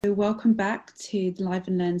So welcome back to the Live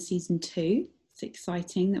and Learn Season 2. It's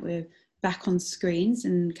exciting that we're back on screens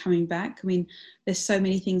and coming back. I mean, there's so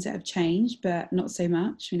many things that have changed, but not so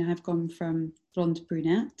much. I mean, I have gone from blonde to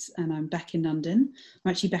brunette and I'm back in London. I'm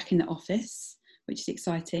actually back in the office, which is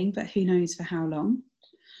exciting, but who knows for how long.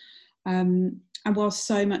 And while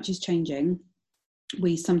so much is changing,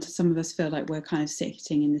 some of us feel like we're kind of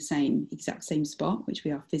sitting in the exact same spot, which we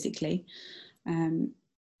are physically.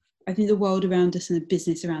 I think the world around us and the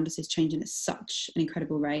business around us is changing at such an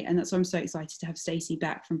incredible rate. And that's why I'm so excited to have Stacey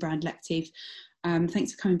back from Brandlective.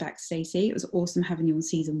 Thanks for coming back, Stacey. It was awesome having you on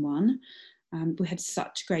season 1. We had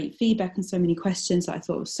such great feedback and so many questions that I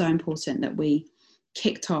thought was so important that we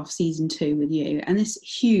kicked off season 2 with you. And this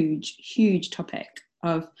huge, huge topic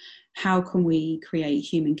of how can we create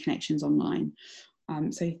human connections online.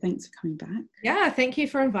 So thanks for coming back. Yeah, thank you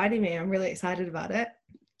for inviting me. I'm really excited about it.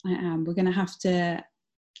 I am. We're going to have to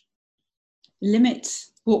limit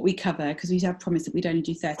what we cover because we have promised that we'd only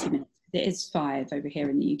do 30 minutes. It is 5 over here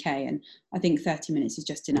in the UK, and I think 30 minutes is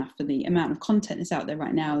just enough for the amount of content that's out there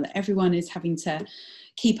right now that everyone is having to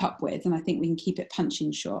keep up with, and I think we can keep it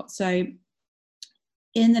punching short. So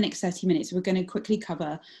in the next 30 minutes, we're going to quickly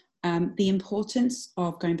cover the importance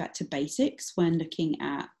of going back to basics when looking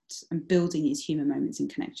at and building these human moments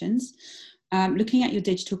and connections. Looking at your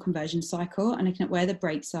digital conversion cycle and looking at where the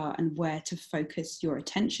breaks are and where to focus your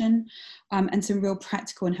attention, and some real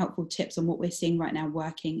practical and helpful tips on what we're seeing right now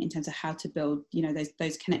working in terms of how to build,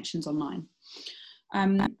 those connections online.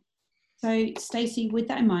 So Stacey, with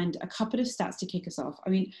that in mind, a couple of stats to kick us off. I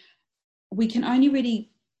mean, we can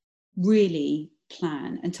only really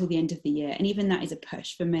plan until the end of the year, and even that is a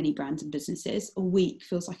push for many brands and businesses. A week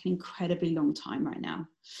feels like an incredibly long time right now.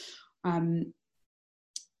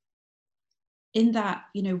 In that,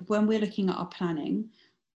 when we're looking at our planning,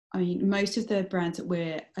 I mean, most of the brands that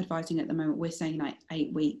we're advising at the moment, we're saying like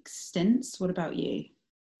 8 weeks stints. What about you?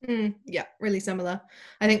 Yeah, really similar.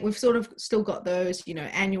 I think we've sort of still got those,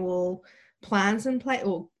 annual plans in place,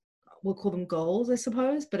 or we'll call them goals, I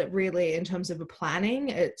suppose. But it really, in terms of a planning,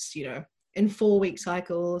 it's, in 4-week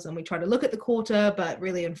cycles, and we try to look at the quarter, but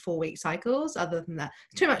really in 4-week cycles. Other than that,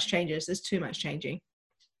 too much changes. There's too much changing.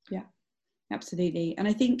 Yeah. Absolutely. And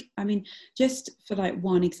I think, just for like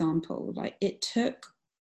one example, like it took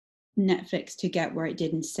Netflix to get where it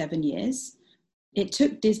did in 7 years. It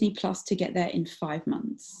took Disney Plus to get there in 5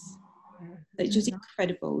 months. It's just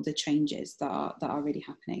incredible, the changes that are really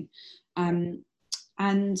happening.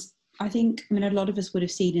 And I think, a lot of us would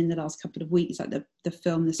have seen in the last couple of weeks, like the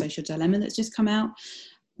film, The Social Dilemma, that's just come out.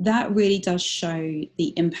 That really does show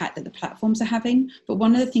the impact that the platforms are having. But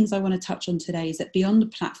one of the things I want to touch on today is that beyond the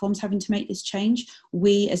platforms having to make this change,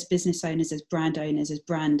 we as business owners, as brand owners, as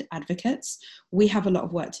brand advocates, we have a lot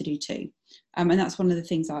of work to do too. And that's one of the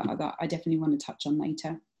things that I definitely want to touch on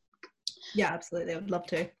later. Yeah, absolutely. I would love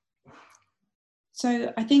to.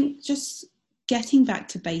 So I think just getting back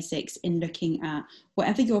to basics in looking at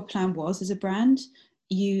whatever your plan was as a brand,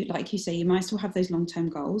 like you say, you might still have those long-term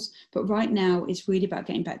goals, but right now it's really about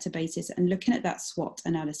getting back to basics and looking at that SWOT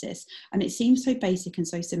analysis. And it seems so basic and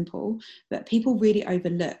so simple, but people really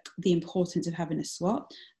overlook the importance of having a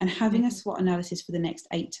SWOT, and having a SWOT analysis for the next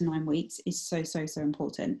 8 to 9 weeks is so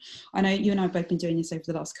important. I know you and I have both been doing this over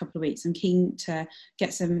the last couple of weeks. I'm keen to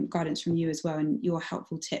get some guidance from you as well, and your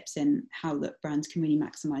helpful tips in how that brands can really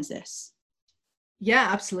maximize this. Yeah,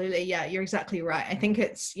 absolutely. Yeah, you're exactly right. I think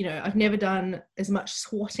it's, I've never done as much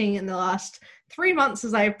swatting in the last 3 months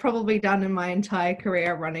as I've probably done in my entire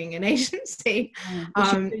career running an agency.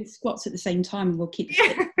 Doing squats at the same time, and we'll keep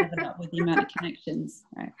up with the amount of connections.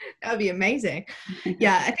 Right. That would be amazing.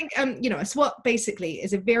 Yeah, I think, a SWOT basically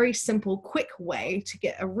is a very simple, quick way to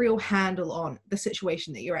get a real handle on the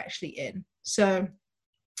situation that you're actually in. So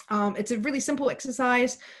it's a really simple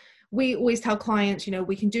exercise. We always tell clients,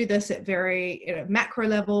 we can do this at very macro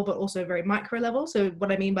level, but also very micro level. So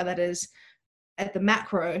what I mean by that is, at the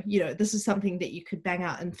macro, this is something that you could bang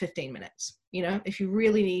out in 15 minutes. If you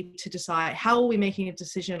really need to decide, how are we making a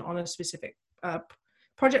decision on a specific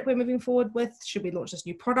project we're moving forward with? Should we launch this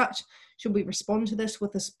new product? Should we respond to this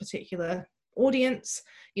with this particular audience?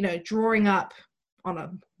 Drawing up on a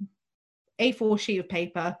A4 sheet of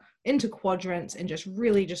paper into quadrants and just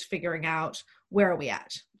figuring out, where are we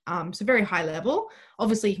at? So very high level.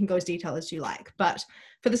 Obviously, you can go as detailed as you like, but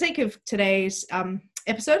for the sake of today's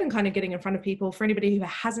episode and kind of getting in front of people, for anybody who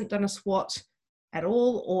hasn't done a SWOT at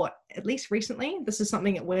all, or at least recently, this is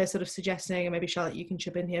something that we're sort of suggesting, and maybe Charlotte, you can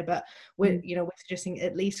chip in here, but we're suggesting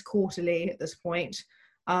at least quarterly at this point,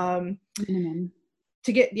 to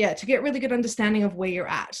get really good understanding of where you're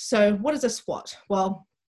at. So what is a SWOT? Well,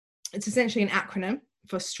 it's essentially an acronym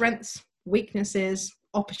for strengths, weaknesses,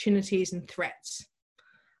 opportunities and threats.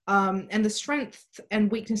 And the strengths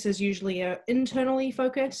and weaknesses usually are internally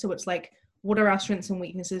focused. So it's like, what are our strengths and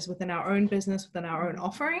weaknesses within our own business, within our own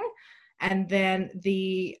offering? And then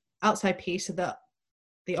the outside piece of the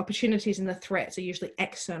opportunities and the threats are usually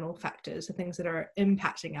external factors, the things that are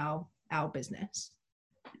impacting our business.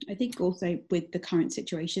 I think also with the current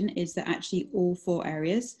situation is that actually all 4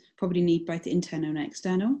 areas probably need both internal and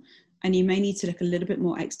external. And you may need to look a little bit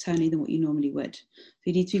more externally than what you normally would. So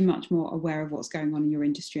you need to be much more aware of what's going on in your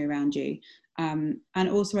industry around you. And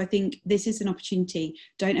also, I think this is an opportunity.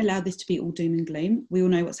 Don't allow this to be all doom and gloom. We all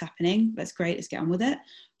know what's happening. That's great. Let's get on with it.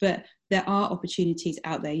 But there are opportunities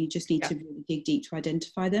out there. You just need to really dig deep to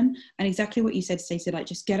identify them. And exactly what you said, Stacey, like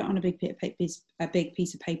just get it on a big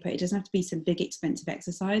piece of paper. It doesn't have to be some big expensive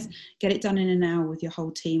exercise. Get it done in an hour with your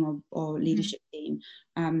whole team or leadership team,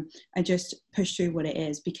 and just push through what it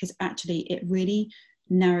is, because actually it really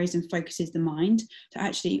narrows and focuses the mind to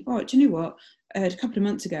actually, oh, do you know what? A couple of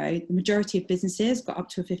months ago, the majority of businesses got up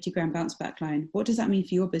to a 50 grand bounce back loan. What does that mean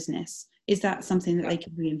for your business? Is that something that they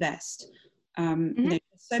can reinvest? You know,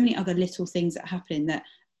 so many other little things that happen that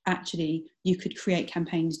actually you could create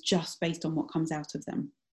campaigns just based on what comes out of them.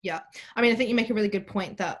 Yeah. I mean, I think you make a really good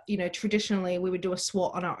point that, you know, traditionally we would do a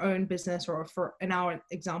SWOT on our own business, or for, in our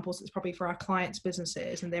examples, it's probably for our clients'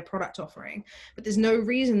 businesses and their product offering. But there's no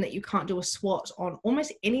reason that you can't do a SWOT on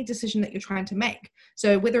almost any decision that you're trying to make.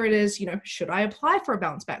 So whether it is, you know, should I apply for a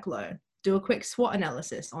bounce back loan? Do a quick SWOT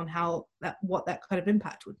analysis on what that kind of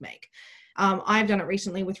impact would make. I've done it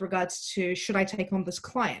recently with regards to, should I take on this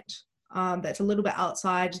client that's a little bit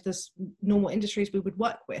outside this normal industries we would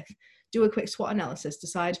work with? Do a quick SWOT analysis,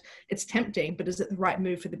 decide it's tempting, but is it the right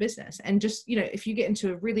move for the business? And just, you know, if you get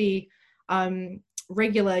into a really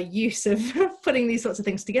regular use of putting these sorts of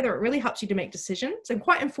things together, it really helps you to make decisions, and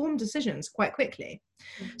quite informed decisions quite quickly.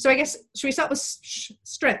 So I guess, should we start with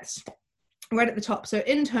strengths right at the top? So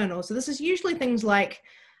internal. So this is usually things like,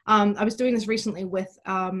 I was doing this recently with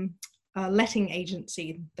a letting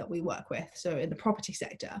agency that we work with, so in the property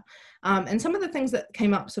sector. And some of the things that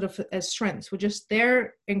came up sort of as strengths were just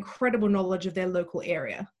their incredible knowledge of their local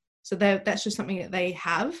area. So that's just something that they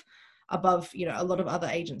have above, you know, a lot of other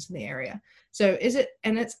agents in the area. So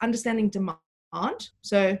it's understanding demand.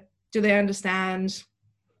 So do they understand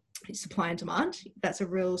supply and demand? That's a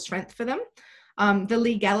real strength for them. The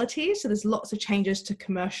legality, so there's lots of changes to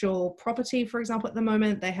commercial property, for example, at the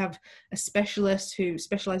moment. They have a specialist who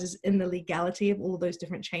specializes in the legality of all of those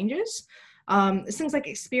different changes. It's things like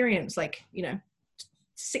experience, like, you know,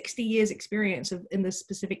 60 years experience in this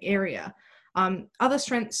specific area. Other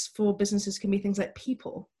strengths for businesses can be things like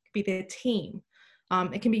people, it can be their team.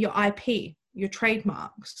 It can be your IP, your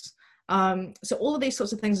trademarks. So all of these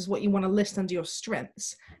sorts of things is what you want to list under your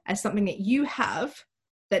strengths as something that you have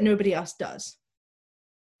that nobody else does.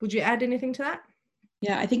 Would you add anything to that?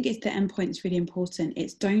 Yeah, I think it's the endpoint is really important.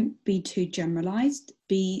 It's don't be too generalized,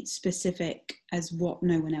 be specific as what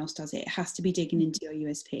no one else does. It has to be digging into your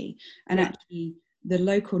USP. And actually the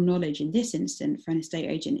local knowledge in this instance for an estate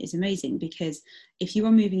agent is amazing, because if you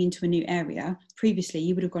are moving into a new area, previously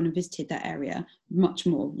you would have gone and visited that area much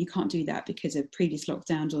more. You can't do that because of previous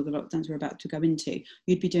lockdowns or the lockdowns we're about to go into.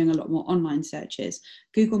 You'd be doing a lot more online searches.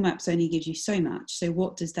 Google Maps only gives you so much. So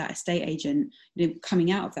what does that estate agent, you know,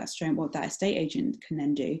 coming out of that strength, what that estate agent can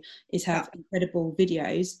then do is have incredible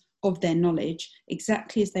videos of their knowledge,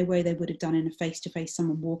 exactly as they would have done in a face-to-face,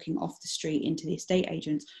 someone walking off the street into the estate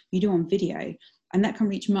agents, you do on video. And that can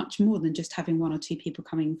reach much more than just having 1 or 2 people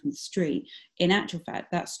coming from the street. In actual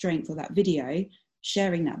fact, that strength or that video,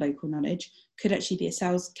 sharing that local knowledge, could actually be a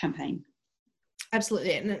sales campaign.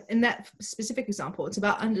 Absolutely. And in that specific example, it's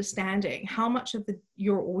about understanding how much of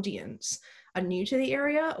your audience are new to the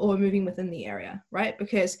area or moving within the area, right?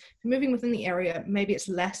 Because if you're moving within the area, maybe it's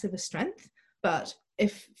less of a strength, but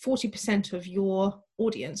if 40% of your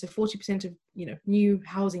audience, if 40% of, you know, new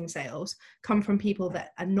housing sales come from people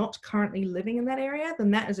that are not currently living in that area, then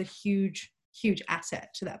that is a huge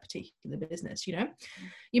asset to that particular business. You know,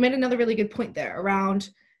 you made another really good point there around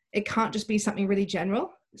it can't just be something really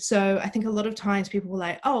general. So I think a lot of times people were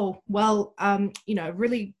like, oh, well, you know,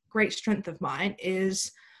 really great strength of mine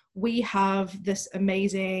is we have this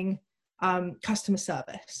amazing customer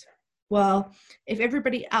service. Well, if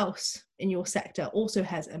everybody else in your sector also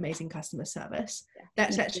has amazing customer service,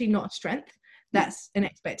 that's actually not a strength. That's an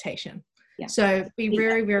expectation. Yeah. So be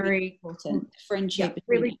very, very important. Differentiate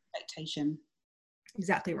between expectation.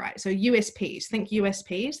 Exactly right. So USPs, think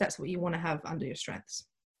USPs. That's what you want to have under your strengths.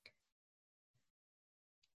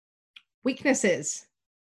 Weaknesses.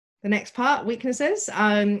 The next part, weaknesses.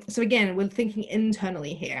 So again, we're thinking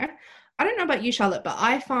internally here. I don't know about you, Charlotte, but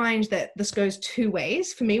I find that this goes two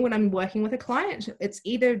ways. For me, when I'm working with a client, it's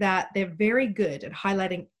either that they're very good at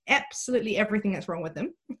highlighting absolutely everything that's wrong with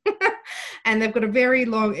them, and they've got a very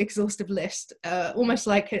long, exhaustive list, almost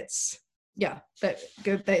like it's, they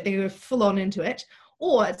go full on into it,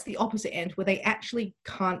 or it's the opposite end where they actually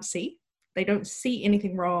can't see. They don't see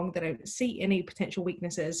anything wrong. They don't see any potential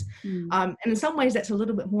weaknesses. And in some ways, that's a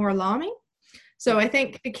little bit more alarming. So I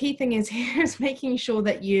think the key thing is here is making sure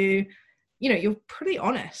that you're pretty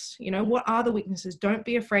honest. What are the weaknesses? Don't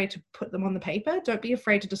be afraid to put them on the paper. Don't be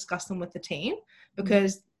afraid to discuss them with the team,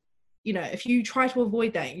 because if you try to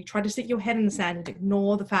avoid that, you try to stick your head in the sand and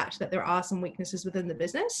ignore the fact that there are some weaknesses within the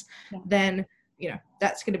business, then,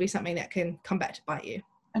 that's going to be something that can come back to bite you.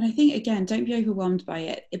 And I think, again, don't be overwhelmed by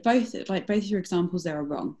it. Both of your examples there are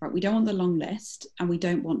wrong, right? We don't want the long list and we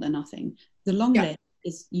don't want the nothing. The long list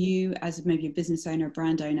is you as maybe a business owner, a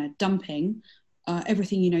brand owner, dumping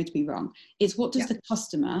everything you know to be wrong. It's what does the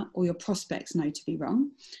customer or your prospects know to be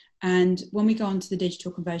wrong? And when we go on to the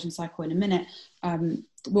digital conversion cycle in a minute,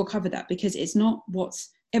 we'll cover that, because it's not what's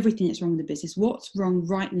everything that's wrong with the business, what's wrong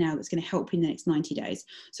right now that's going to help you in the next 90 days.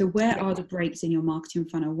 So where are the breaks in your marketing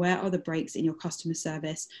funnel? Where are the breaks in your customer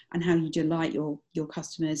service and how you delight your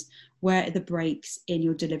customers? Where are the breaks in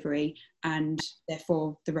your delivery and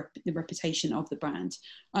therefore the reputation of the brand?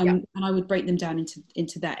 And I would break them down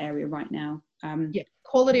into that area right now.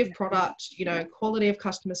 Quality of product, quality of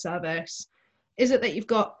customer service. Is it that you've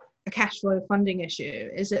got a cash flow funding issue?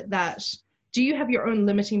 Is it that, do you have your own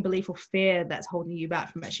limiting belief or fear that's holding you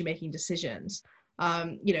back from actually making decisions?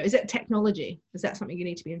 Is it technology? Is that something you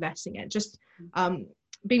need to be investing in? Just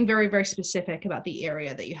being very, very specific about the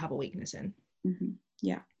area that you have a weakness in.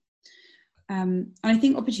 And I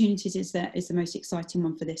think opportunities is the most exciting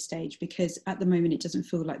one for this stage, because at the moment it doesn't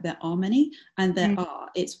feel like there are many, and there are.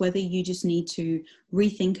 It's whether you just need to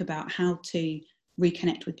rethink about how to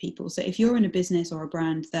reconnect with people. So if you're in a business or a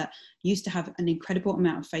brand that used to have an incredible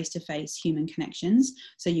amount of face-to-face human connections,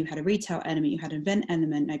 so you had a retail element, you had an event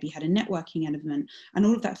element, maybe you had a networking element, and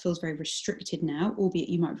all of that feels very restricted now, albeit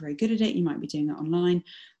you might be very good at it, you might be doing it online.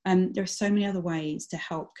 There are so many other ways to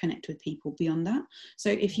help connect with people beyond that. So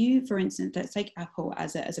if you, for instance, let's take Apple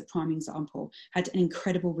as a prime example, had an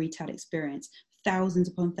incredible retail experience, thousands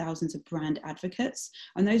upon thousands of brand advocates,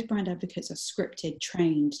 and those brand advocates are scripted,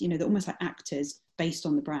 trained, they're almost like actors based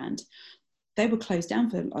on the brand. They were closed down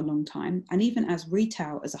for a long time, and even as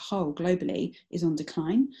retail as a whole globally is on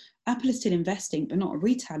decline, Apple is still investing, but not a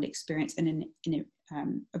retail experience in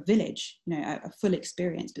a village, a full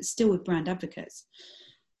experience, but still with brand advocates.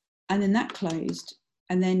 And then that closed,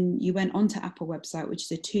 and then you went onto Apple website,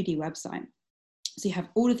 which is a 2D website. So you have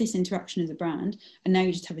all of this interaction as a brand, and now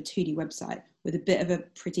you just have a 2D website with a bit of a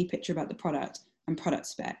pretty picture about the product and product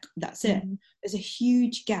spec. That's it. There's a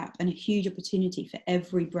huge gap and a huge opportunity for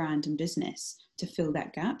every brand and business to fill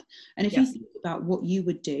that gap. And if you think about what you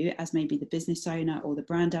would do as maybe the business owner or the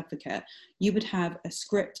brand advocate, you would have a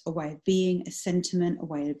script, a way of being, a sentiment, a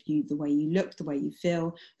way of you, the way you look, the way you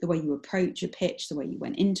feel, the way you approach a pitch, the way you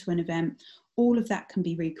went into an event. All of that can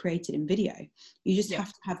be recreated in video. You just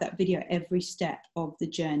have to have that video every step of the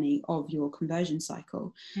journey of your conversion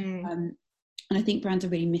cycle. And I think brands are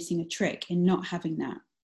really missing a trick in not having that.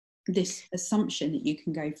 This assumption that you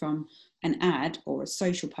can go from an ad or a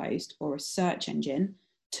social post or a search engine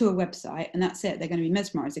to a website and that's it. They're going to be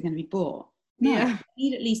mesmerized. They're going to be bought. No,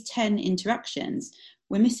 you need at least 10 interactions.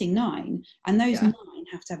 We're missing 9. And those 9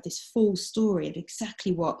 have to have this full story of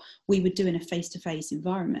exactly what we would do in a face-to-face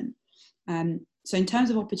environment. So in terms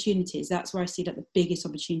of opportunities, that's where I see like the biggest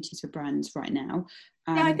opportunities for brands right now.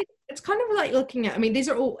 I think it's kind of like looking at, these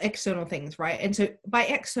are all external things, right? And so by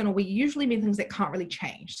external, we usually mean things that can't really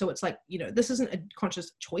change. So it's like, this isn't a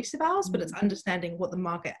conscious choice of ours, but it's understanding what the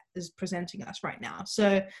market is presenting us right now.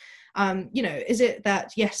 So, is it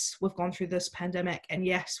that, yes, we've gone through this pandemic and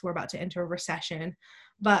yes, we're about to enter a recession,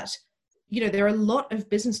 but there are a lot of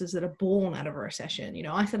businesses that are born out of a recession.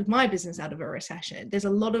 I started my business out of a recession. There's a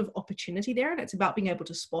lot of opportunity there, and it's about being able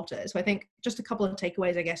to spot it. So I think just a couple of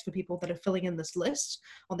takeaways, I guess, for people that are filling in this list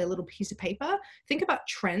on their little piece of paper. Think about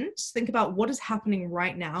trends. Think about what is happening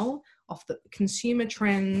right now off the consumer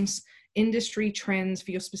trends, industry trends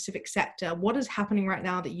for your specific sector. What is happening right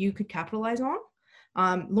now that you could capitalize on?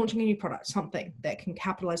 Launching a new product, something that can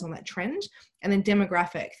capitalize on that trend. And then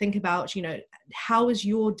demographic, think about, how is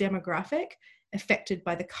your demographic affected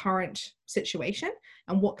by the current situation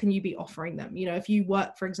and what can you be offering them? If you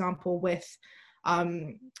work, for example, with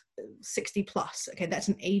 60 plus, okay, that's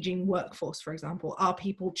an aging workforce, for example. Are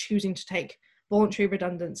people choosing to take voluntary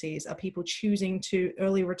redundancies? Are people choosing to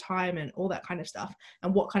early retirement? All that kind of stuff.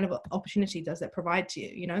 And what kind of opportunity does that provide to you?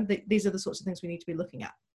 You know, these are the sorts of things we need to be looking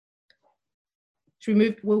at. Should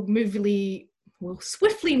we move? We'll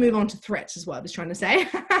swiftly move on to threats, is what I was trying to say.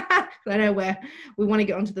 I know we want to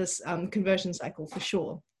get onto this conversion cycle for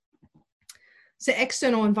sure. So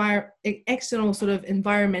external sort of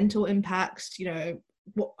environmental impacts, you know,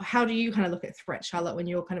 how do you kind of look at threats, Charlotte, when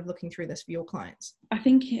you're kind of looking through this for your clients? I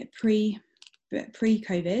think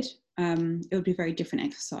pre-COVID, it would be a very different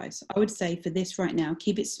exercise. I would say for this right now,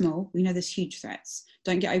 keep it small. We know there's huge threats.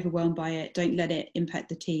 Don't get overwhelmed by it. Don't let it impact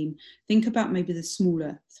the team. Think about maybe the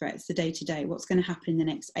smaller threats, the day-to-day. What's going to happen in the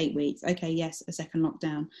next 8 weeks? Okay, yes, a second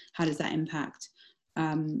lockdown. How does that impact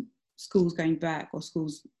schools going back or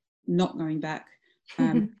schools not going back?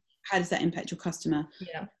 How does that impact your customer?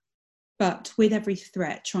 Yeah. But with every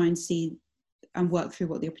threat, try and see and work through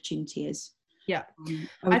what the opportunity is. Yeah,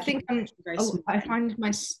 I think I find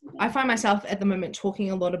myself at the moment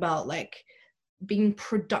talking a lot about like being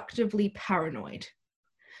productively paranoid.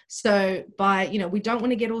 So by, you know, we don't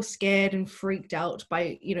want to get all scared and freaked out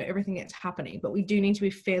by, you know, everything that's happening, but we do need to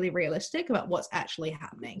be fairly realistic about what's actually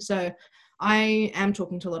happening. So I am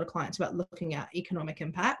talking to a lot of clients about looking at economic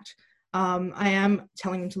impact. I am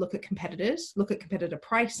telling them to look at competitors, look at competitor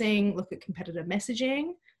pricing, look at competitor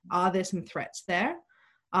messaging. Are there some threats there?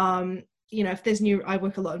 You know, if there's I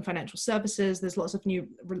work a lot in financial services, there's lots of new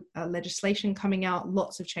legislation coming out,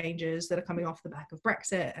 lots of changes that are coming off the back of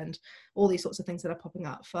Brexit and all these sorts of things that are popping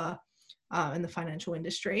up for in the financial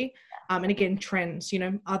industry. And again, trends, you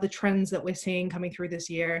know, are the trends that we're seeing coming through this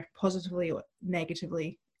year positively or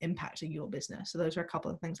negatively impacting your business? So those are a couple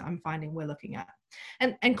of things I'm finding we're looking at.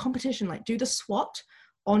 And competition, like do the SWOT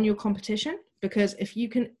on your competition, because if you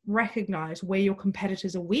can recognize where your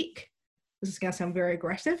competitors are weak, this is going to sound very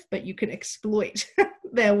aggressive, but you can exploit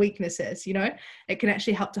their weaknesses, you know, it can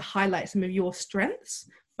actually help to highlight some of your strengths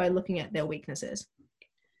by looking at their weaknesses.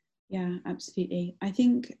 Yeah, absolutely. I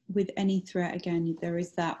think with any threat, again, there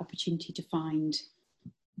is that opportunity to find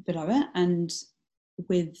below it. And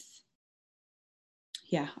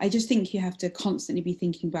I just think you have to constantly be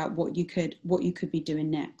thinking about what you could be doing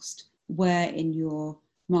next, where in your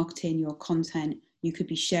marketing, your content, you could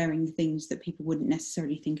be sharing things that people wouldn't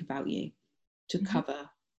necessarily think about you to cover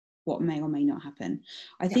what may or may not happen.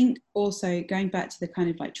 I think also going back to the kind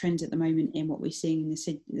of like trends at the moment in what we're seeing in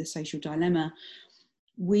the social dilemma,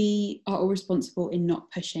 we are all responsible in not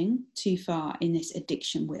pushing too far in this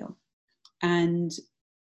addiction wheel. And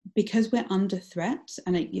because we're under threat,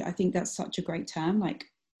 and I think that's such a great term, like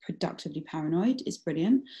productively paranoid is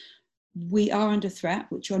brilliant. We are under threat,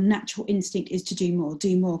 which your natural instinct is to do more,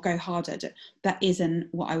 go harder. That isn't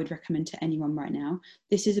what I would recommend to anyone right now.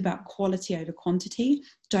 This is about quality over quantity.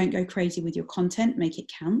 Don't go crazy with your content, make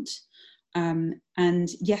it count. And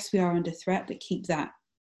yes, we are under threat, but keep that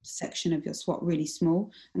section of your SWOT really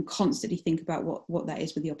small and constantly think about what that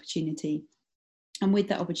is with the opportunity. And with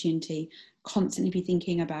that opportunity, constantly be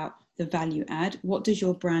thinking about the value add. What does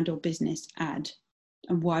your brand or business add?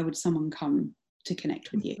 And why would someone come to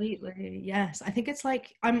connect with you? Completely, yes. I think it's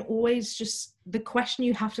like, I'm always just, the question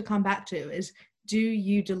you have to come back to is, do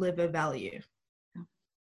you deliver value?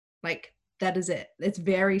 Like, that is it. It's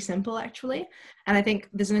very simple, actually. And I think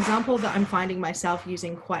there's an example that I'm finding myself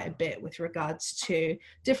using quite a bit with regards to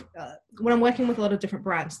when I'm working with a lot of different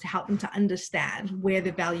brands to help them to understand where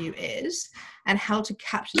the value is and how to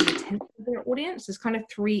capture the attention of their audience. There's kind of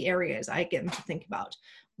 3 areas I get them to think about.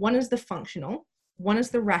 One is the functional, one is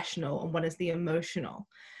the rational, and one is the emotional.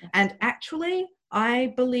 And actually,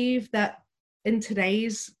 I believe that in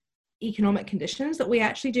today's economic conditions that we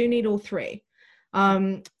actually do need all 3.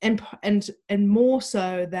 And more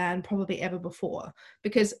so than probably ever before,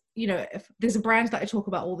 because, you know, if there's a brand that I talk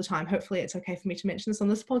about all the time, hopefully it's okay for me to mention this on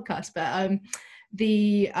this podcast, but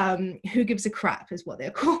the Who Gives a Crap is what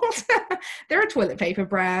they're called. They're a toilet paper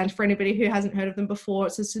brand. For anybody who hasn't heard of them before,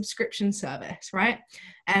 it's a subscription service, right?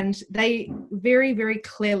 And they very, very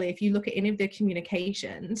clearly, if you look at any of their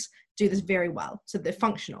communications, do this very well. So they're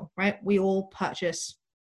functional, right? We all purchase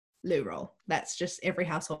loo roll. That's just every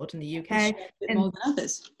household in the UK. A bit more than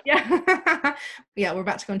others. Yeah. Yeah, we're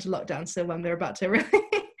about to go into lockdown, so they're about to really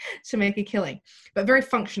to make a killing. But very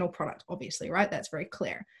functional product, obviously, right? That's very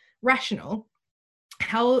clear. Rational.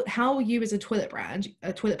 How you as a toilet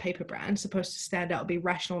paper brand, supposed to stand out, be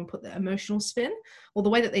rational and put the emotional spin? Well, the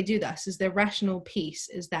way that they do this is their rational piece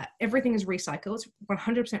is that everything is recycled,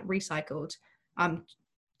 100% recycled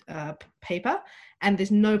paper, and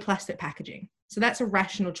there's no plastic packaging. So that's a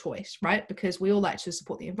rational choice, right? Because we all like to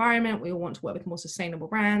support the environment. We all want to work with more sustainable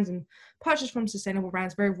brands and purchase from sustainable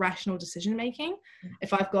brands, very rational decision making.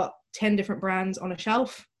 If I've got 10 different brands on a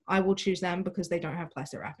shelf, I will choose them because they don't have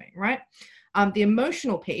plastic wrapping, right? The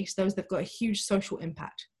emotional piece, those that've got a huge social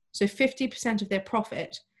impact. So 50% of their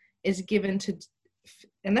profit is given to,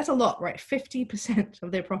 and that's a lot, right? 50%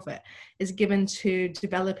 of their profit is given to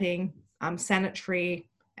developing sanitary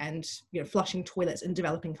and flushing toilets in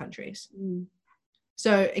developing countries.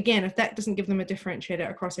 So again, if that doesn't give them a differentiator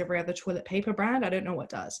across every other toilet paper brand, I don't know what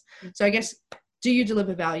does. So I guess, do you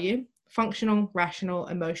deliver value? Functional, rational,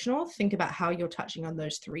 emotional? Think about how you're touching on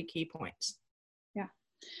those 3 key points. Yeah,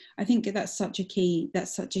 I think that's such a key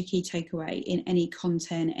takeaway in any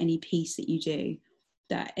content, any piece that you do,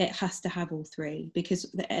 that it has to have all 3,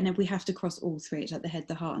 because and we have to cross all 3. It's like the head,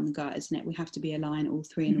 the heart, and the gut, isn't it? We have to be aligned all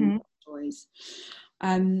 3 in all stories.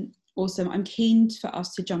 Awesome. I'm keen for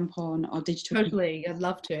us to jump on our digital. Totally, I'd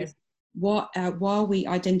love to. While we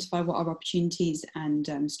identify what our opportunities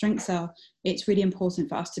and strengths are, it's really important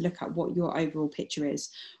for us to look at what your overall picture is.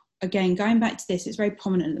 Again, going back to this, it's very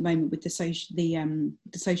prominent at the moment with the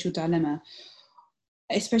social dilemma.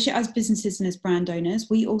 Especially as businesses and as brand owners,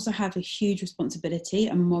 we also have a huge responsibility,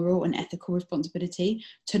 a moral and ethical responsibility,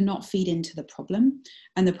 to not feed into the problem.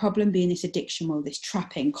 And the problem being this addiction or this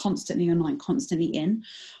trapping, constantly online, constantly in.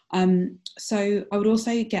 So I would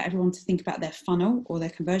also get everyone to think about their funnel or their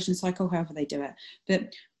conversion cycle, however they do it.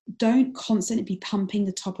 But don't constantly be pumping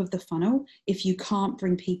the top of the funnel if you can't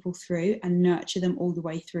bring people through and nurture them all the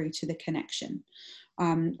way through to the connection,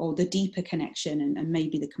 or the deeper connection and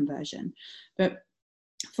maybe the conversion. But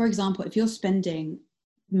for example, if you're spending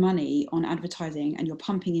money on advertising and you're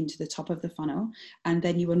pumping into the top of the funnel and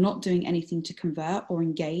then you are not doing anything to convert or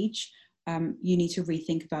engage, you need to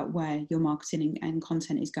rethink about where your marketing and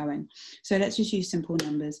content is going. So let's just use simple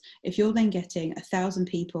numbers. If you're then getting 1,000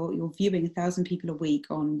 people, you're viewing 1,000 people a week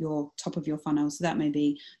on your top of your funnel. So that may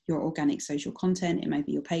be your organic social content. It may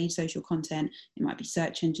be your paid social content. It might be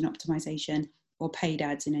search engine optimization or paid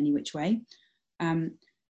ads in any which way.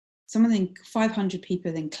 Something 500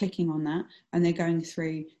 people then clicking on that and they're going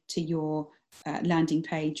through to your landing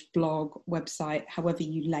page, blog, website, however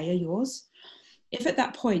you layer yours. If at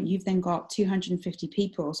that point you've then got 250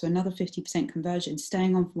 people, so another 50% conversion,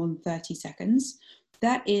 staying on for more than 30 seconds,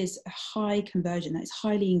 that is a high conversion. That is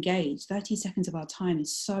highly engaged. 30 seconds of our time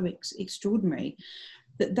is so extraordinary.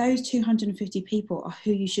 That those 250 people are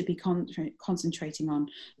who you should be concentrating on,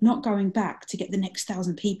 not going back to get the next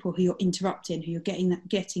 1,000 people who you're interrupting, who you're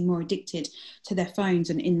getting more addicted to their phones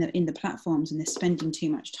and in the platforms, and they're spending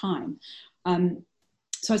too much time.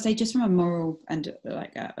 So I'd say, just from a moral and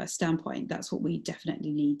like a standpoint, that's what we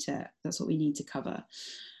definitely need to cover.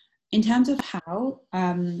 In terms of how,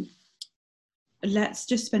 let's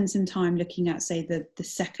just spend some time looking at, say, the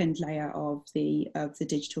second layer of the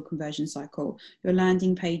digital conversion cycle, your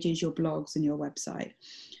landing pages, your blogs, and your website.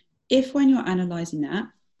 If when you're analysing that,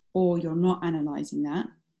 or you're not analysing that,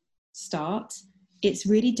 it's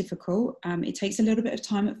really difficult. It takes a little bit of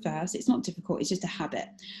time at first. It's not difficult, it's just a habit.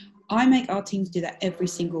 I make our teams do that every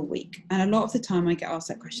single week. And a lot of the time I get asked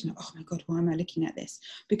that question, oh my God, why am I looking at this?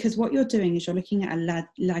 Because what you're doing is you're looking at a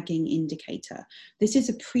lagging indicator. This is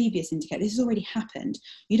a previous indicator. This has already happened.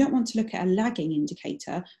 You don't want to look at a lagging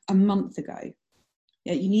indicator a month ago.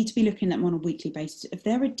 You need to be looking at them on a weekly basis. If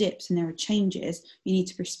there are dips and there are changes, you need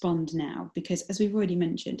to respond now, because as we've already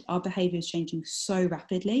mentioned, our behavior is changing so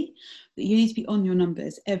rapidly that you need to be on your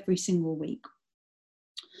numbers every single week.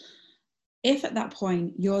 If at that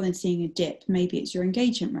point you're then seeing a dip, maybe it's your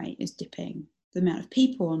engagement rate is dipping, the amount of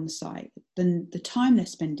people on the site, then the time they're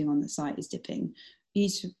spending on the site is dipping. You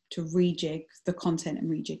need to rejig the content and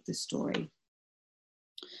rejig the story.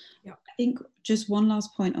 Yeah. I think just one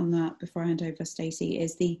last point on that before I hand over, Stacey,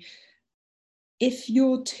 is if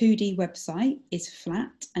your 2D website is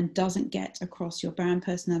flat and doesn't get across your brand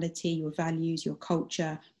personality, your values, your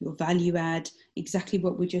culture, your value add, exactly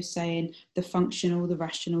what we're just saying, the functional, the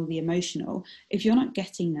rational, the emotional, if you're not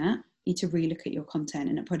getting that, you need to relook at your content,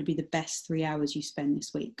 and it'll probably be the best 3 hours you spend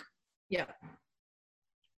this week. Yeah.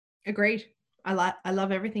 Agreed. I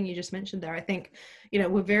love everything you just mentioned there. I think,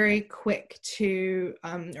 we're very quick to,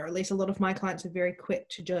 or at least a lot of my clients are very quick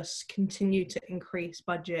to just continue to increase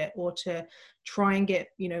budget or to try and get,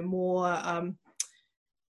 more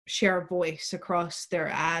share of voice across their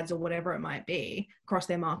ads or whatever it might be across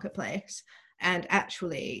their marketplace. And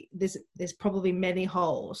actually there's probably many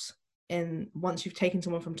holes in, once you've taken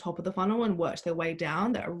someone from top of the funnel and worked their way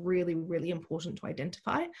down, that are really, really important to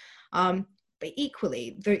identify. But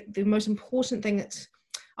equally, the most important thing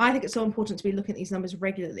I think it's so important to be looking at these numbers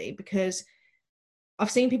regularly, because I've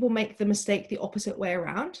seen people make the mistake the opposite way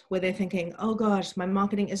around, where they're thinking, oh gosh, my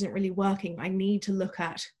marketing isn't really working. I need to look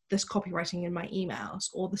at this copywriting in my emails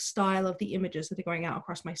or the style of the images that are going out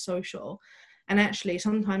across my social. And actually,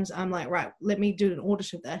 sometimes I'm like, right, let me do an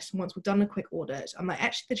audit of this. And once we've done a quick audit, I'm like,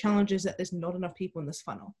 actually, the challenge is that there's not enough people in this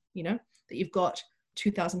funnel, that you've got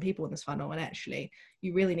 2,000 people in this funnel. And actually,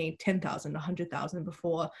 you really need 10,000, 100,000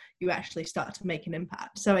 before you actually start to make an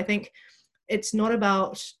impact. So I think it's not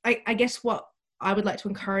about, I guess what I would like to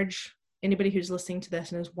encourage anybody who's listening to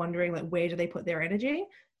this and is wondering, like, where do they put their energy?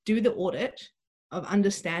 Do the audit of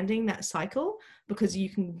understanding that cycle, because you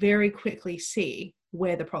can very quickly see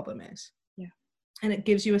where the problem is. Yeah. And it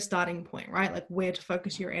gives you a starting point, right? Like where to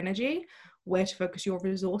focus your energy, where to focus your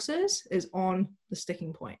resources is on the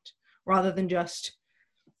sticking point, rather than just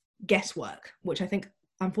guesswork, which I think,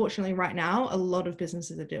 unfortunately, right now, a lot of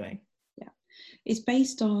businesses are doing. Yeah. It's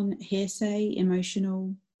based on hearsay,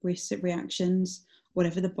 emotional reactions,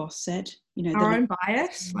 whatever the boss said, our own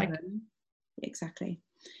bias, like, exactly.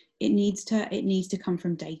 It needs to come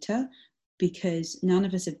from data, because none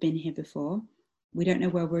of us have been here before. We don't know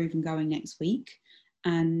where we're even going next week,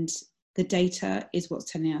 and the data is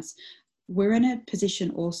what's telling us. We're in a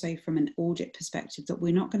position also from an audit perspective that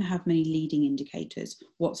we're not going to have many leading indicators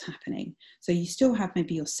what's happening. So you still have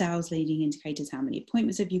maybe your sales leading indicators, how many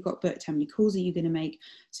appointments have you got booked, how many calls are you going to make.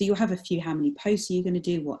 So you'll have a few, how many posts are you going to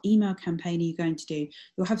do, what email campaign are you going to do.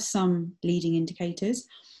 You'll have some leading indicators,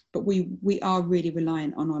 but we are really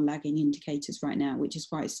reliant on our lagging indicators right now, which is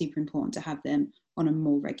why it's super important to have them on a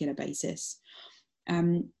more regular basis.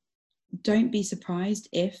 Don't be surprised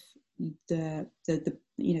if the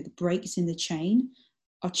breaks in the chain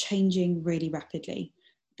are changing really rapidly,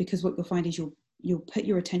 because what you'll find is you'll put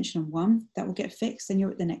your attention on one that will get fixed, and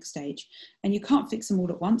you're at the next stage, and you can't fix them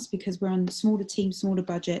all at once because we're on smaller teams, smaller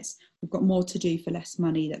budgets. We've got more to do for less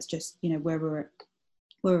money. That's just where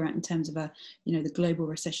we're at in terms of the global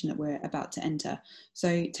recession that we're about to enter.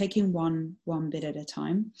 So taking one bit at a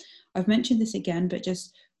time. I've mentioned this again, but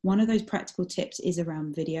just one of those practical tips is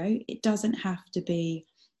around video. It doesn't have to be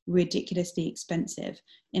ridiculously expensive.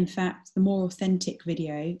 In fact, the more authentic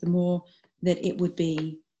video, the more that it would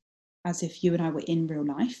be as if you and I were in real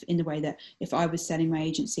life, in the way that if I was selling my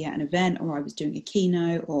agency at an event, or I was doing a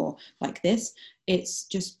keynote, or like this, it's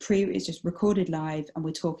just recorded live, and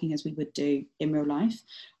we're talking as we would do in real life.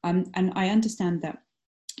 And I understand that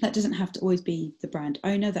doesn't have to always be the brand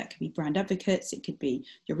owner. That could be brand advocates. It could be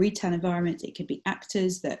your retail environment. It could be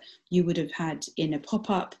actors that you would have had in a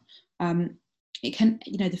pop-up. It can,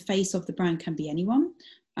 the face of the brand can be anyone.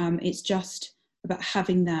 It's just about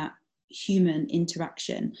having that human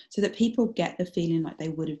interaction so that people get the feeling like they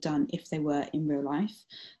would have done if they were in real life,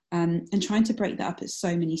 and trying to break that up at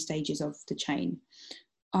so many stages of the chain.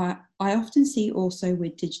 I often see also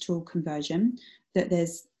with digital conversion that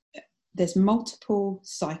there's multiple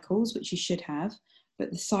cycles, which you should have, but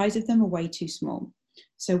the size of them are way too small.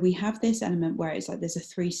 So we have this element where it's like there's a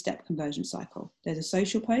 3-step conversion cycle. There's a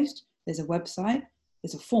social post, there's a website,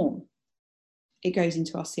 there's a form. It goes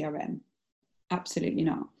into our CRM. Absolutely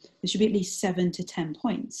not. There should be at least 7 to 10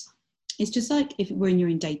 points. It's just like when you're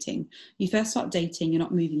in dating. You first start dating, you're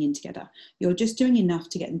not moving in together. You're just doing enough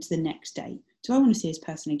to get into the next date. Do I want to see this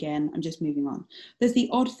person again? I'm just moving on. There's the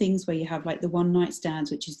odd things where you have like the one night stands,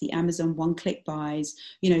 which is the Amazon one-click buys.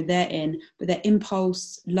 They're in, but they're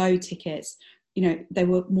impulse, low tickets. They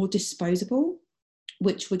were more disposable,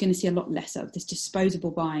 which we're going to see a lot less of. This disposable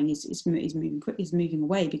buying is moving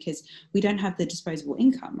away, because we don't have the disposable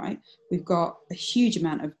income, right? We've got a huge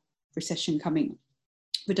amount of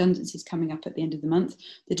redundancies coming up at the end of the month.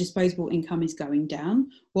 The disposable income is going down.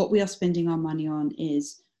 What we are spending our money on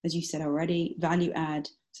is, as you said already, value add,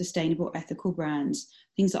 sustainable, ethical brands,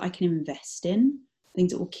 things that I can invest in,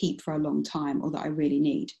 things that will keep for a long time, or that I really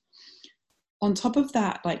need. On top of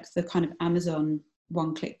that, like the kind of Amazon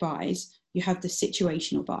one-click buys, you have the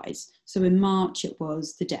situational buys. So in March, it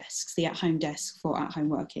was the desks, the at-home desk for at-home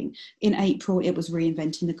working. In April, it was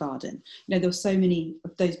reinventing the garden. There were so many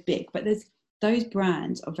of those big, but those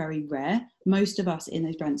brands are very rare. Most of us in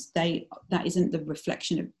those brands, that isn't the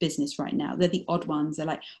reflection of business right now. They're the odd ones. They're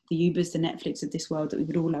like the Ubers, the Netflix of this world that we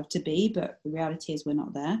would all love to be, but the reality is we're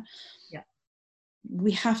not there. Yeah.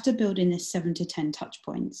 We have to build in this 7 to 10 touch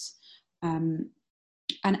points.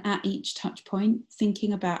 And at each touch point,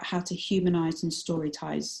 thinking about how to humanize and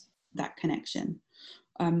storytize that connection.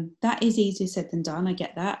 That is easier said than done. I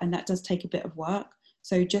get that. And that does take a bit of work.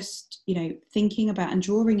 So just, thinking about and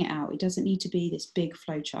drawing it out. It doesn't need to be this big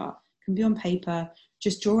flow chart. It can be on paper.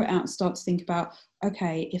 Just draw it out and start to think about,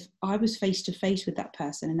 okay, if I was face to face with that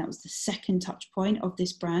person and that was the second touch point of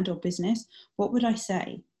this brand or business, what would I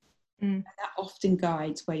say? And that often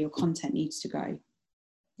guides where your content needs to go.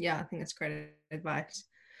 Yeah, I think that's great advice.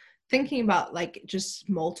 Thinking about like just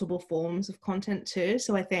multiple forms of content too.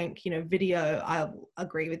 So I think, you know, video, I'll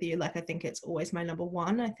agree with you. Like, I think it's always my number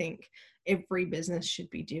one. I think every business should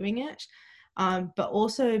be doing it. But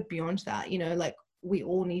also beyond that, you know, like we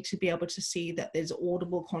all need to be able to see that there's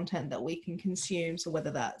audible content that we can consume. So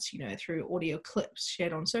whether that's, you know, through audio clips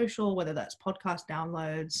shared on social, whether that's podcast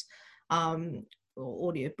downloads, or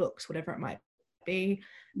audio books, whatever it might be,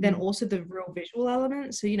 then also the real visual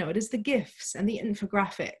elements. So, you know, it is the GIFs and the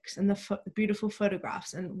infographics and the beautiful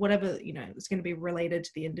photographs and whatever, you know, it's going to be related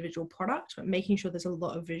to the individual product, but making sure there's a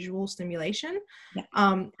lot of visual stimulation. Yeah.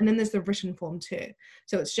 And then there's the written form too.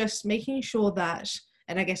 So it's just making sure that,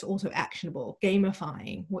 and I guess also actionable,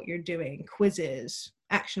 gamifying what you're doing, quizzes,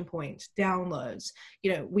 action points, downloads.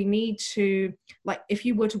 You know, we need to, like, if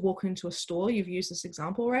you were to walk into a store, you've used this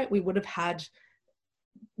example, right? We would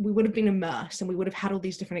have been immersed and we would have had all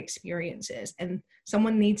these different experiences, and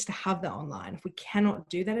someone needs to have that online. If we cannot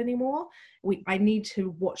do that anymore, I need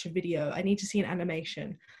to watch a video, I need to see an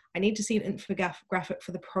animation, I need to see an infographic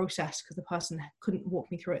for the process because the person couldn't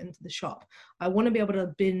walk me through it into the shop. I want to be able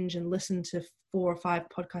to binge and listen to 4 or 5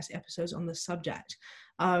 podcast episodes on the subject.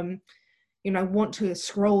 You know, I want to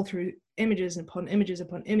scroll through images upon images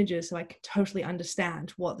upon images so I can totally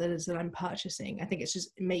understand what that is that I'm purchasing. I think it's just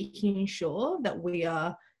making sure that we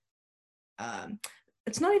are,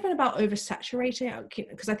 it's not even about oversaturating,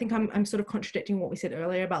 because I think I'm sort of contradicting what we said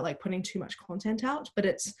earlier about like putting too much content out, but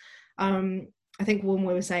it's, I think when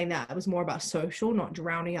we were saying that, it was more about social, not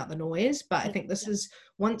drowning out the noise. But I think this is,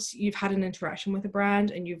 once you've had an interaction with a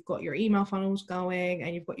brand and you've got your email funnels going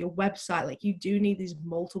and you've got your website, like you do need these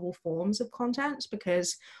multiple forms of content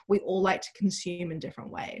because we all like to consume in different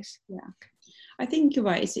ways. Yeah. I think you're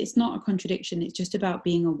right. It's not a contradiction. It's just about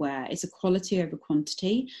being aware. It's a quality over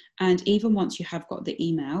quantity. And even once you have got the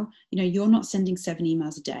email, you know, you're not sending 7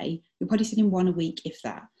 emails a day. You're probably sending 1 a week, if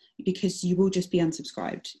that, because you will just be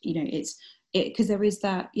unsubscribed. You know, because there is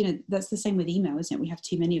that, you know, that's the same with email, isn't it? We have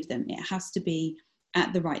too many of them. It has to be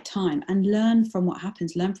at the right time, and learn from what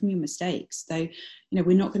happens, learn from your mistakes. So, you know,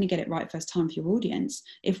 we're not going to get it right first time for your audience.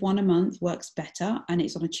 If 1 a month works better and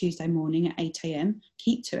it's on a Tuesday morning at 8 a.m,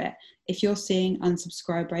 keep to it. If you're seeing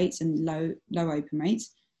unsubscribe rates and low open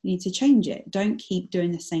rates, you need to change it. Don't keep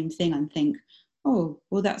doing the same thing and think, oh,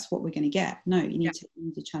 well, that's what we're going to get. No, you need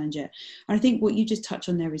to challenge it. And I think what you just touched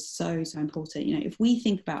on there is so important. You know, if we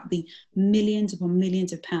think about the millions upon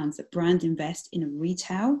millions of pounds that brands invest in a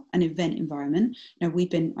retail and event environment, you know,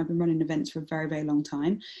 I've been running events for a very, very long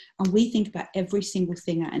time, and we think about every single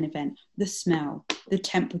thing at an event: the smell, the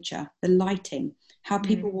temperature, the lighting, how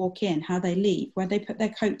people walk in, how they leave, where they put their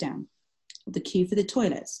coat down, the queue for the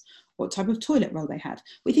toilets, what type of toilet roll they have.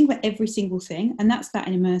 We think about every single thing, and that's that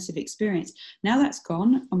immersive experience. Now that's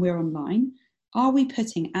gone and we're online. Are we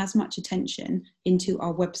putting as much attention into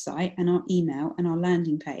our website and our email and our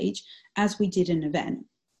landing page as we did an event?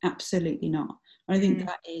 Absolutely not. I think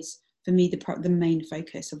that is, for me, the main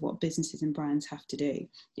focus of what businesses and brands have to do.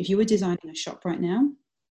 If you were designing a shop right now,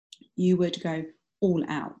 you would go all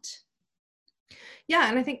out. Yeah,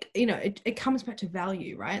 and I think, you know, it comes back to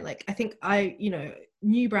value, right? Like, I think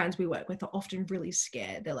new brands we work with are often really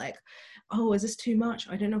scared. They're like, oh, is this too much?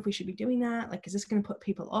 I don't know if we should be doing that. Like, is this going to put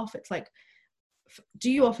people off? It's like, do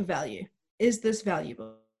you offer value? Is this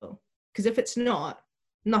valuable? Because if it's not,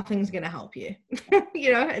 nothing's going to help you.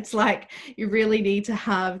 You know, it's like, you really need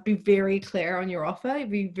to be very clear on your offer,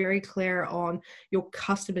 be very clear on your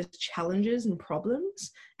customers' challenges and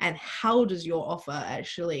problems, and how does your offer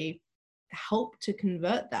actually help to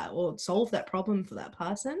convert that or solve that problem for that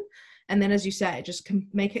person. And then, as you say, just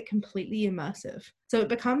make it completely immersive. So it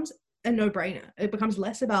becomes a no-brainer. It becomes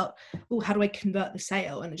less about, oh, how do I convert the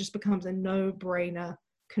sale? And it just becomes a no-brainer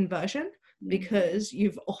conversion because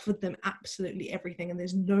you've offered them absolutely everything and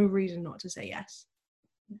there's no reason not to say yes.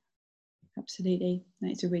 Absolutely.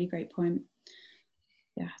 That's a really great point.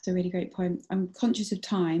 Yeah, it's a really great point. I'm conscious of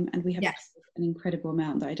time, and we have an incredible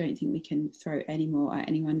amount that I don't think we can throw any more at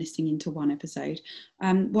anyone listening into one episode.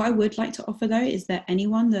 What I would like to offer, though, is that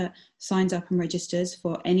anyone that signs up and registers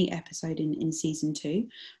for any episode in season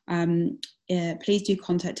 2, please do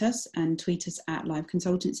contact us and tweet us at Live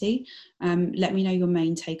Consultancy. Let me know your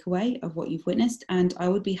main takeaway of what you've witnessed, and I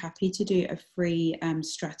would be happy to do a free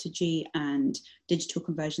strategy and digital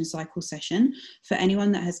conversion cycle session for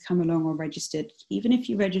anyone that has come along or registered. Even if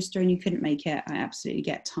you register and you couldn't make it, I absolutely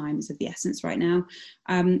get time is of the essence right now.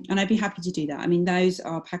 And I'd be happy to do that. I mean, those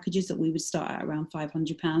are packages that we would start at around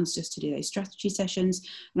 £500 just to do those strategy sessions.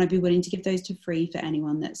 And I'd be willing to give those to free for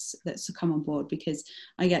anyone that's to come on board, because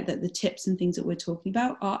I get that the tips and things that we're talking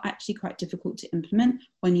about are actually quite difficult to implement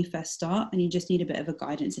when you first start, and you just need a bit of a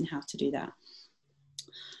guidance in how to do that.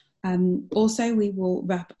 Also, we will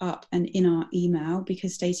wrap up and in our email,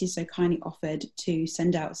 because Stacey so kindly offered to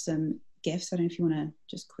send out some gifts. I don't know if you want to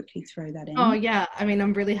just quickly throw that in. Oh yeah, I mean,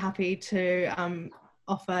 I'm really happy to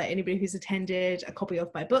offer anybody who's attended a copy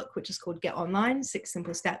of my book, which is called Get Online: 6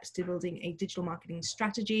 Simple Steps to Building a Digital Marketing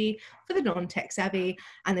Strategy for the Non-Tech Savvy,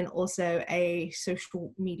 and then also a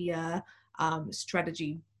social media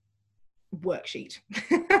strategy worksheet.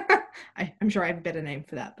 I'm sure I have a better name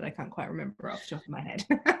for that, but I can't quite remember off the top of my head.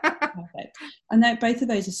 Perfect. And both of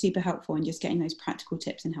those are super helpful in just getting those practical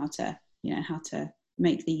tips and how to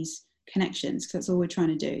make these connections, because that's all we're trying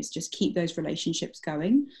to do, is just keep those relationships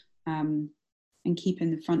going, and keep in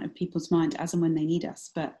the front of people's mind as and when they need us,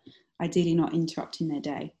 but ideally not interrupting their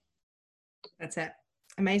day. That's it.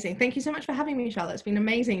 Amazing. Thank you so much for having me, Charlotte. It's been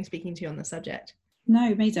amazing speaking to you on the subject.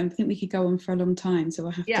 No, amazing. I think we could go on for a long time, so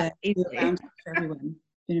we'll have to do a round up for everyone.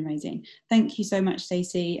 Been amazing. Thank you so much,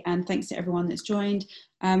 Stacey, and thanks to everyone that's joined.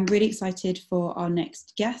 I'm really excited for our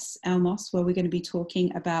next guest, Elmos, where we're going to be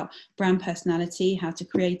talking about brand personality, how to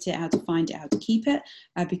create it, how to find it, how to keep it,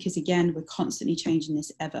 because again, we're constantly changing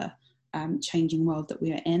this ever changing world that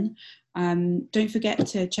we are in. Don't forget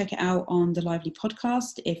to check it out on the Lively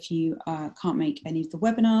podcast if you can't make any of the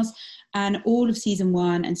webinars, and all of season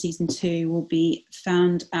 1 and season 2 will be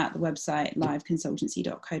found at the website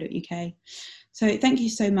liveconsultancy.co.uk. So thank you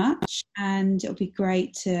so much, and it'll be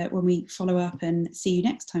great when we follow up and see you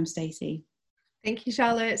next time, Stacey. Thank you,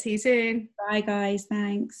 Charlotte. See you soon. Bye guys.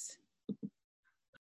 Thanks.